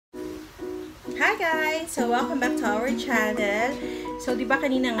Hi guys! So welcome back to our channel. So di ba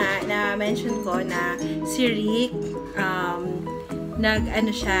kanina nga na-mention ko na si Rick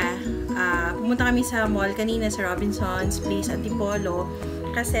pumunta kami sa mall kanina sa Robinson's Place Antipolo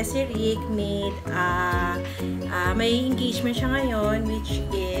kasi si Rick may engagement siya ngayon, which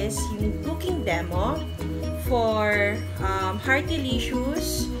is yung cooking demo for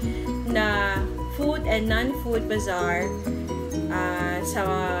Heartylicious na food and non-food bazaar sa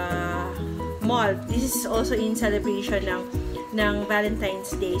mall. This is also in celebration ng Valentine's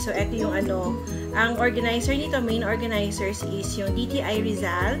Day. So, ito yung ang organizer nito, main organizers is yung DTI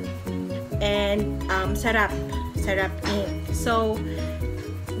Rizal and Masarap Inc. So,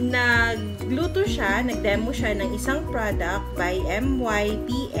 nag-demo siya ng isang product by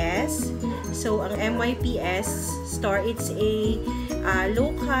MYPS. So, ang MYPS store, it's a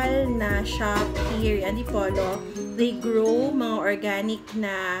local na shop here in Antipolo. They grow mga organic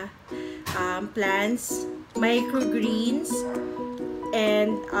na plants, microgreens,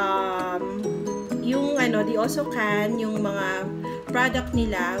 and they also can yung mga product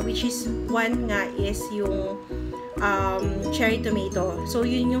nila, which is one nga is yung cherry tomato. So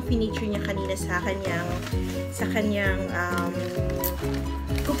yun yung feature niya kanina sa kanyang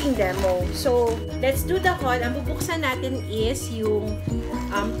cooking demo. So let's do the haul. Ang bubuksan natin is yung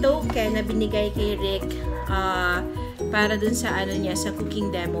token na binigay kay Rick para dun sa sa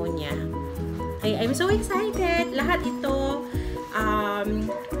cooking demo niya. Okay, I'm so excited. Lahat ito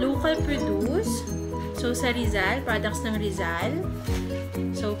local produce. So sa Rizal, products ng Rizal.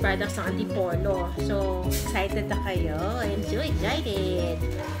 So products ng Antipolo. So excited na kayo. I'm so excited.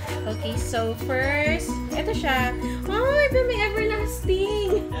 Okay, so first, ito siya. Oh, ito may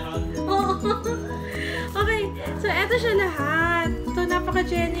everlasting. Okay, so ito siya lahat. Ito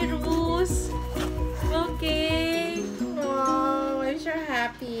napaka-generous. Okay. Oh, I'm sure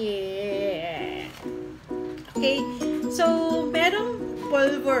happy. Okay, so merong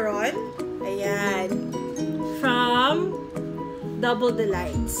polvoron. Ayan. From Double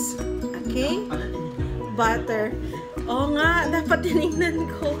Delights. Okay? Butter. Oo nga, dapat tinignan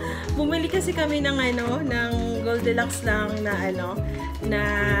ko. Bumili kasi kami ng Goldilocks lang na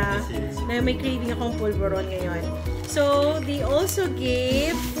may craving akong polvoron ngayon. So, they also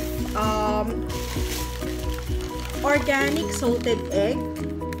gave organic salted egg.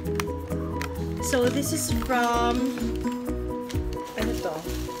 So, this is from ano to?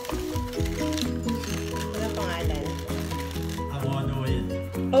 Ano pangalan?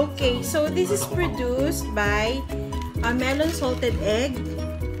 Okay, so this is produced by melon salted egg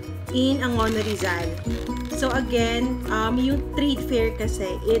in Angono, Rizal. So, again, yung trade fair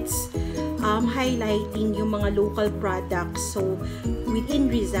kasi, it's highlighting yung mga local products. So, within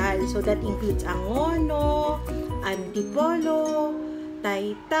Rizal. So, that includes Angono, Antipolo,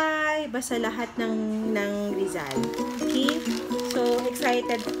 Taytay, basta lahat ng Rizal. Okay? So,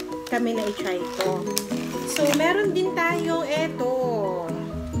 excited kami na i-try ito. So, meron din tayong ito.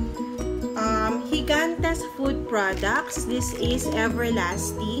 Higantas Food Products. This is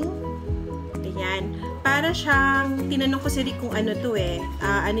everlasting. Ayan. Para siyang, tinanong ko si Rick kung ano to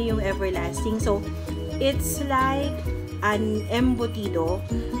ano yung everlasting. So, it's like an embutido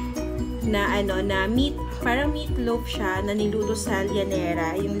na meat, parang meatloaf siya na niluto sa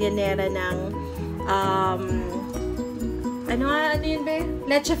llanera. Yung llanera ng yun ba?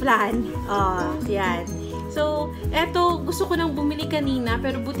 Leche flan. Yan. So, eto, gusto ko nang bumili kanina,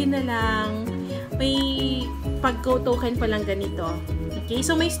 pero buti na lang may pag-token pa lang ganito. Okay?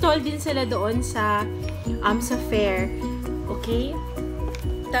 So, may stall din sila doon sa fair. Okay?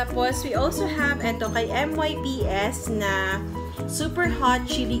 Tapos, we also have eto kay MYPS na super hot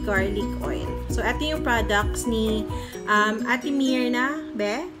chili garlic oil. So, ito yung products ni Ate Miriam,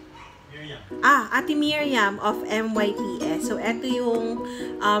 Ate Miriam of MYPS. So, ito yung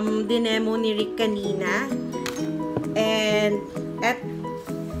dinemo ni Rick kanina. And,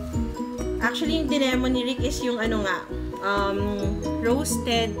 actually, yung dinemo ni Rick is yung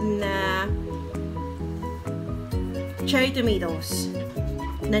roasted na cherry tomatoes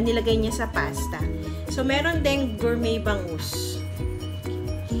na nilagay niya sa pasta. So, meron ding gourmet bangus.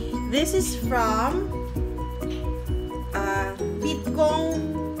 This is from Pidgong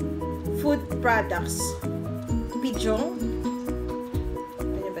Food Products. Pidgong?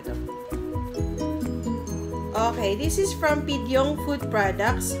 Ano ba to? Okay, this is from Pidgong Food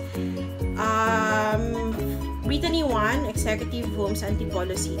Products. Brittany 1, Executive Homes,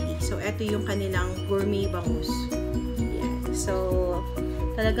 Antipolo City. So, ito yung kanilang gourmet bangus. Yeah. So,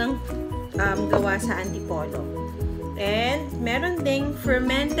 talagang gawa sa Antipolo. And, meron ding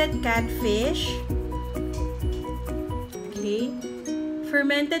fermented catfish. Okay.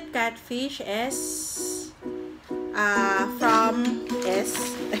 fermented catfish is from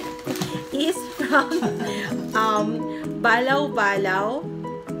is from Balaw-Balaw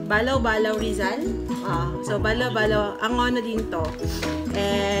Rizal. So Balaw-Balaw ang ano din to.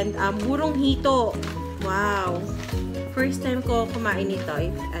 And burong hito. Wow. First time ko kumain nito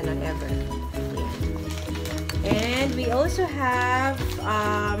if ever. Yeah. And we also have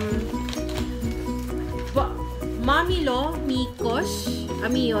Mamilo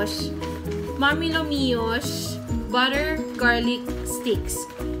Miyos butter garlic sticks.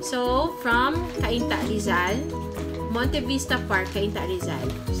 So, from Cainta Rizal, Monte Vista Park, Cainta Rizal.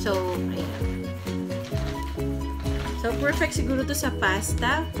 So, ayan. So, perfect siguro to sa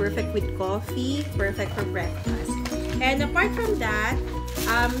pasta, perfect with coffee, perfect for breakfast. And apart from that,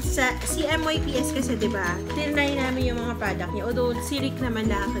 sa CMYPS kasi, diba, tinry namin yung mga product niya. Although, si Rick naman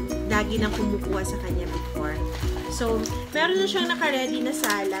lagi nang kumukuha sa kanya before. So, meron na siyang naka-ready na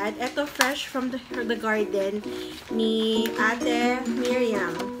salad. Ito, fresh from the garden ni Ate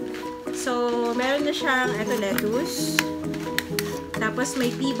Miriam. So, meron na siyang, ito, lettuce. Tapos,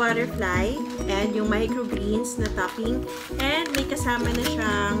 may pea butterfly. And yung microgreens na topping. And may kasama na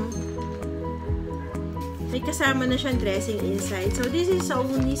siyang dressing inside. So, this is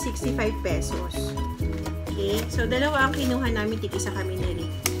only 65 pesos. Okay? So, dalawa ang kinuha namin. Tig-isa kami na rin.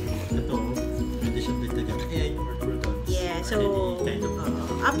 Ito, pwede siyang dagdagan egg or croutons. Yeah, so,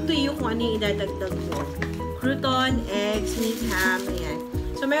 up to you kung ano yung idadagdag mo. Crouton, eggs, meat, ham, ayan.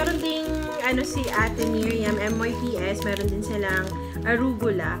 So, meron ding, si Ate Miriam, MYPS, meron din silang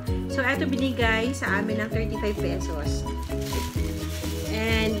arugula. So, ito binigay sa amin ng 35 pesos.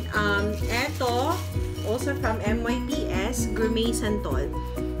 And, ito, also from MYPS, Gourmet Santol.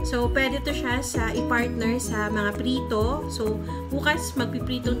 So, pwede to siya sa i-partner sa mga prito. So, bukas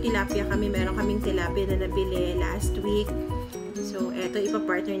magpipritong tilapia kami. Meron kaming tilapia na nabili last week. So, eto,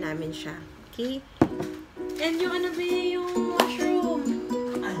 ipa-partner namin siya. Okay? And yung yung mushroom.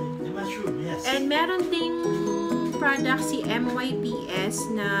 Yung mushroom, yes. And meron ding product si MYPS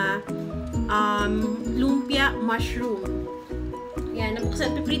na lumpia mushroom. Yan,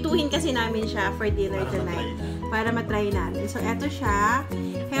 nabuksan. Piprituhin kasi namin siya for dinner tonight. Para matry namin. So, eto siya.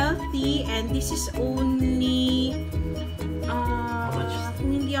 Healthy. And this is only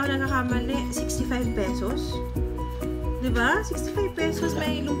hindi ako nakakamali. 65 pesos. Diba? 65 pesos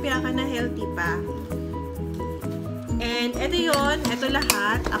may lumpia ka na healthy pa. And eto yon, eto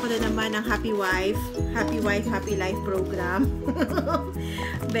lahat. Ako na naman ang Happy Wife, Happy Life program.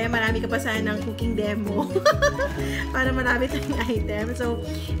 Be, marami ka pa sana ng cooking demo. Para marami tayong item. So,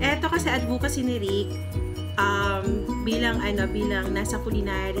 eto kasi advocacy ni Rick. Bilang nasa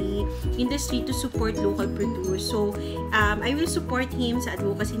culinary industry to support local produce. So, I will support him sa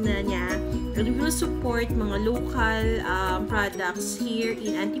advocacy na niya. And we will support mga local products here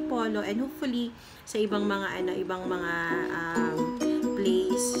in Antipolo and hopefully sa ibang mga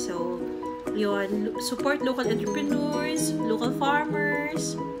place. So, yun, support local entrepreneurs, local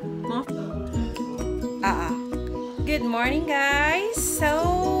farmers. Good morning, guys.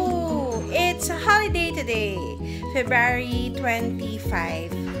 So, it's a holiday today, February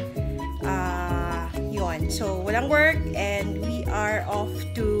 25. Yun. So, walang work and we are off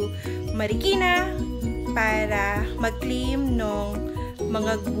to Marikina para mag-claim ng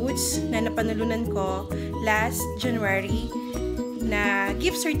mga goods na napanulunan ko last January na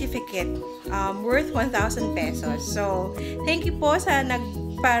gift certificate worth 1,000 pesos. So, thank you po sa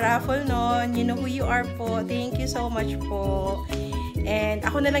nagpa-raffle nun. You know who you are po. Thank you so much po. And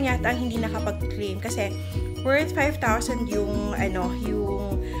ako na lang yata ang hindi nakapag-claim kasi worth 5,000 yung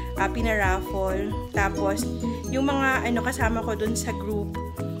pinaraffle. Tapos yung mga kasama ko dun sa group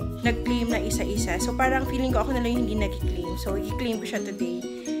nag-claim na isa-isa. So parang feeling ko ako na lang yung hindi nag-claim. So i-claim ko siya today.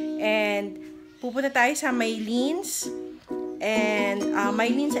 And pupunta tayo sa Mayleen's and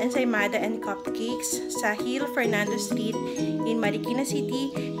Mayleen's Ensaymada and Cupcakes sa Hill Fernando Street in Marikina City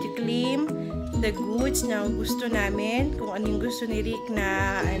to claim the goods na gusto namin, kung ano yung gusto ni Rick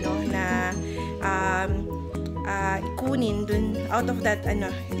na ikunin dun out of that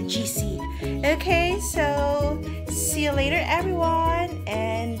GC. Okay, so see you later everyone,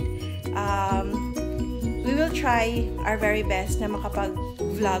 and we will try our very best na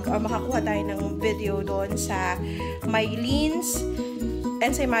makapag-vlog or makakuha tayo ng video doon sa Mayleen's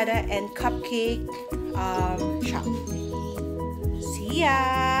Ensaymada and Cupcake shop. See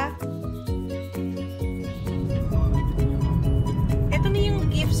ya! Ito na yung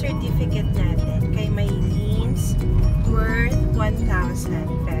gift certificate natin kay Mayleen's worth 1,000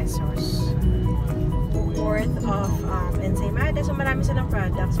 pesos. Worth of ensaymada. So marami silang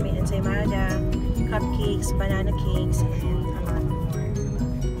products. May ensaymada, cupcakes, banana cakes, and a lot more.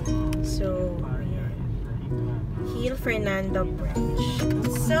 Fernando branch. I'm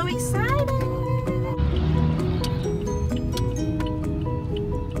so excited!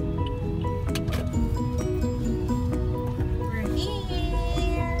 We're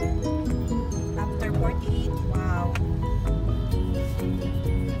here! After 48, wow!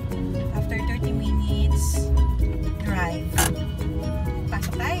 After 30 minutes drive.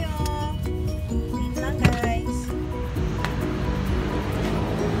 Pasok tayo! Wait lang, guys.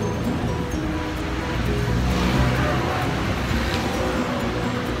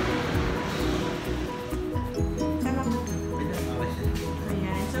 Tama ko.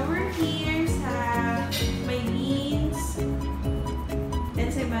 Ayan. So, we're here sa may beans,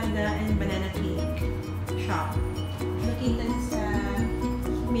 ensaymada, and banana cake shop. Located sa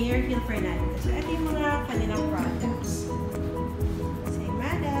Mayor Hill Fernandez. So, ito yung mga kanilang products.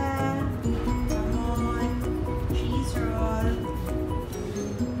 Ensaymada, cheese roll,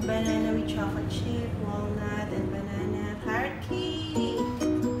 banana with chocolate chip, walnut, and banana carrot cake,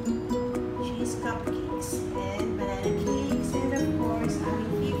 cheese cupcakes, and banana cakes, and of course,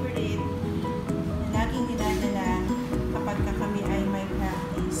 aming favorite na laging dinadala kapag kami ay may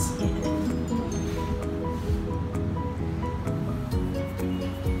practice.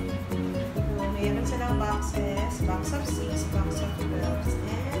 So, mayroon silang boxes, box of 6, box of 12,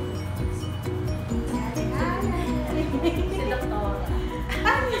 and Si Doktor.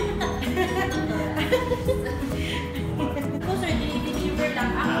 Ito sir, deliver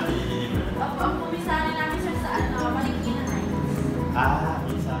lang. Ang pumisari namin sir sa Valentina Heights.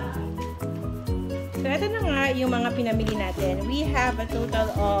 Isa. So, ito na nga yung mga pinamili natin. We have a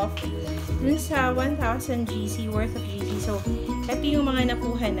total of dun sa 1,000 GC worth of GC. So, ito yung mga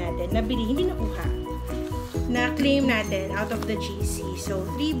nakuha natin. Nabili, hindi nakuha. Na-claim natin out of the GC. So,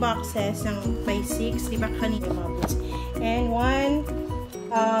 3 boxes ng by 6. Diba kanina mga boots? And 1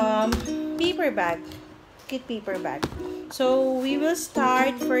 paper bag. Kit paper bag. So, we will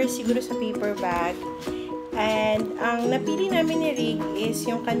start first siguro sa paper bag. And, ang napili namin ni Rick is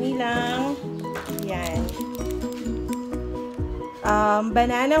yung kanilang yan.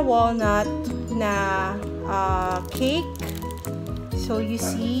 Banana walnut na cake. So, you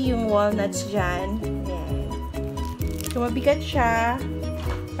see yung walnuts dyan. Yan. So, mabigat siya.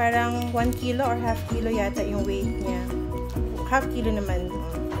 Parang 1 kilo or half kilo yata yung weight niya. Half kilo naman.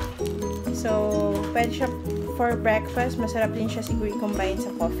 So, pwede siya for breakfast. Masarap din siya siguro i-combine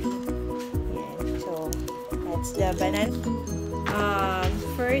sa coffee. Yan. So, that's the banana.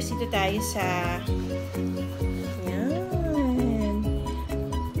 First, ito tayo sa yan.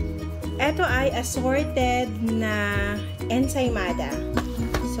 Ito ay assorted na ensaymada.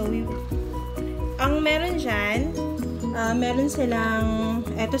 So, ang meron dyan, meron silang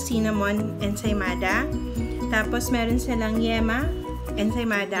eto cinnamon ensaymada. Tapos, meron silang yema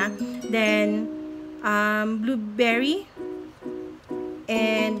ensaymada. Then, blueberry.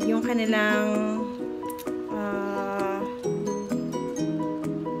 And yung kanilang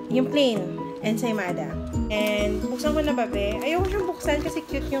yung plain ensaymada. And, buksan ko na ba, be? Ayoko siyang buksan kasi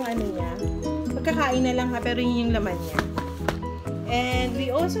cute yung ano niya. Magkakain na lang ha, pero yun yung laman niya. And,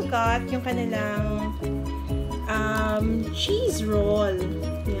 we also got yung kanilang cheese roll.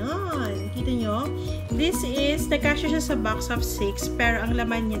 Yan. Kita nyo? This is, nagkasya siya sa box of 6, pero ang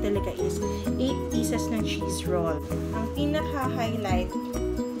laman niya talaga is 8 pieces ng cheese roll. Ang pinaka-highlight,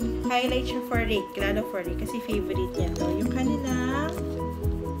 siya for Rick, lalo for Rick, kasi favorite niya to. Yung kanilang,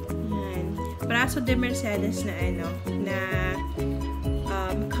 yan, braso de Mercedes na ano, na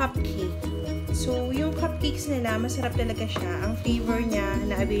cupcake. So, yung cupcakes nila, masarap talaga siya. Ang flavor niya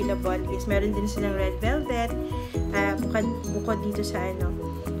na available is, meron din silang red velvet, bukod dito sa ano,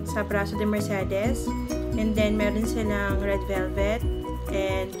 sa braso de Mercedes. And then, meron silang red velvet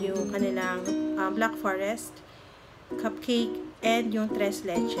and yung kanilang black forest cupcake and yung tres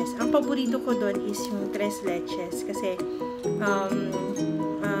leches. Ang paborito ko doon is yung tres leches kasi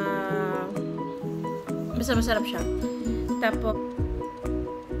basta masarap siya. Tapos,